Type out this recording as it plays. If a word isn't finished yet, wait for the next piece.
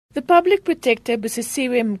The public protector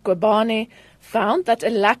Busisiwe Mkhwebane found that a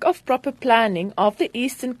lack of proper planning of the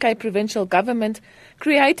Eastern Cape provincial government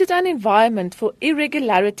created an environment for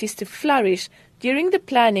irregularities to flourish during the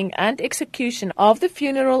planning and execution of the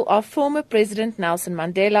funeral of former President Nelson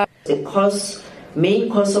Mandela. The main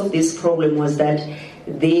cause of this problem was that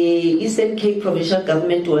the Eastern Cape provincial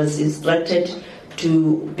government was instructed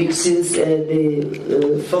to, since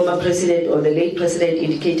the former president or the late president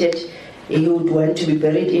indicated he would want to be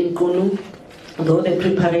buried in Qunu, though the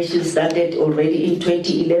preparation started already in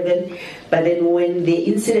 2011. But then when the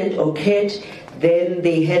incident occurred, then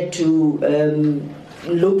they had to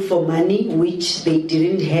look for money which they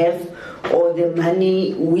didn't have, or the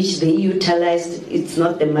money which they utilized, it's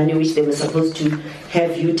not the money which they were supposed to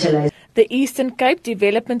have utilized. The Eastern Cape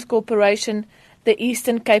Development Corporation, the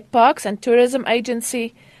Eastern Cape Parks and Tourism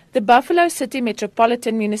Agency, the Buffalo City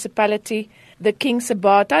Metropolitan Municipality, the King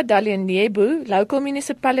Sabata Dalinyebu local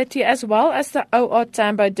municipality, as well as the OR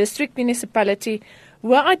Tambo District Municipality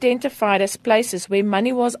were identified as places where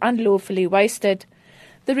money was unlawfully wasted.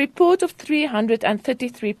 The report of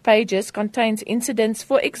 333 pages contains incidents,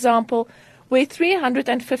 for example, where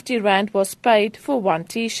 350 rand was paid for one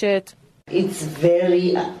T-shirt. It's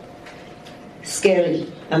very scary,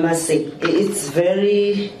 I must say. It's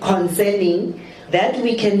very concerning that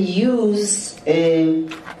we can use a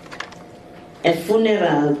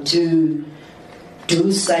funeral to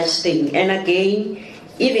do such thing. And again,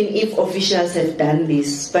 even if officials have done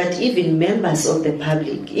this, but even members of the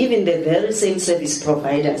public, even the very same service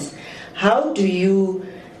providers, how do you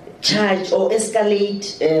charge or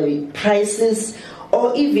escalate prices,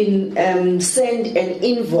 or even send an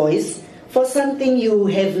invoice for something you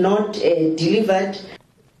have not delivered?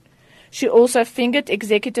 She also fingered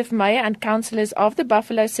executive mayor and councillors of the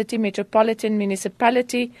Buffalo City Metropolitan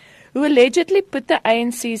Municipality who allegedly put the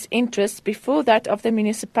ANC's interests before that of the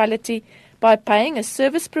municipality by paying a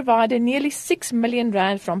service provider nearly 6 million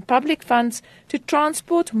rand from public funds to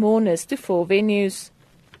transport mourners to 4 venues.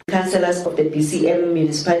 Councillors of the BCM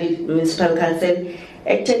Municipal Council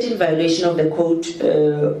acted in violation of the Code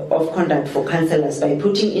of Conduct for Councillors by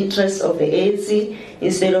putting interests of the ANC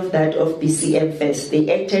instead of that of BCM first.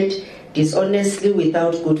 They acted dishonestly,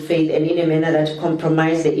 without good faith, and in a manner that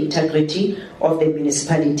compromised the integrity of the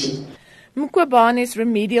municipality. Mkhwebane's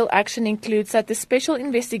remedial action includes that the Special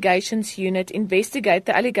Investigations Unit investigate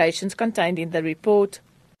the allegations contained in the report.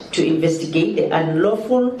 To investigate the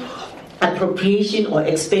unlawful appropriation or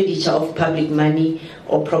expenditure of public money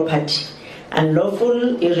or property,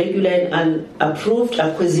 unlawful, irregular and unapproved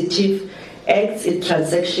acquisitive acts in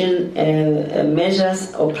transaction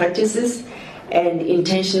measures or practices, and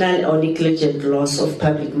intentional or negligent loss of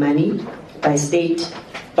public money by state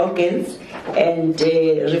organs, and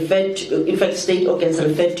state organs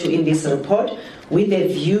referred to in this report, with a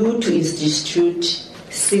view to institute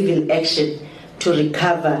civil action to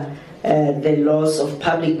recover the loss of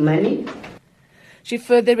public money. She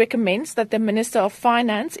further recommends that the Minister of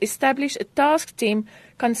Finance establish a task team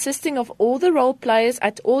consisting of all the role players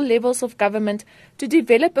at all levels of government to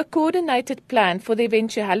develop a coordinated plan for the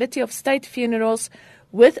eventuality of state funerals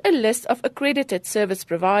with a list of accredited service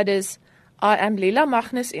providers. I am Liela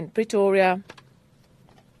Magnus in Pretoria.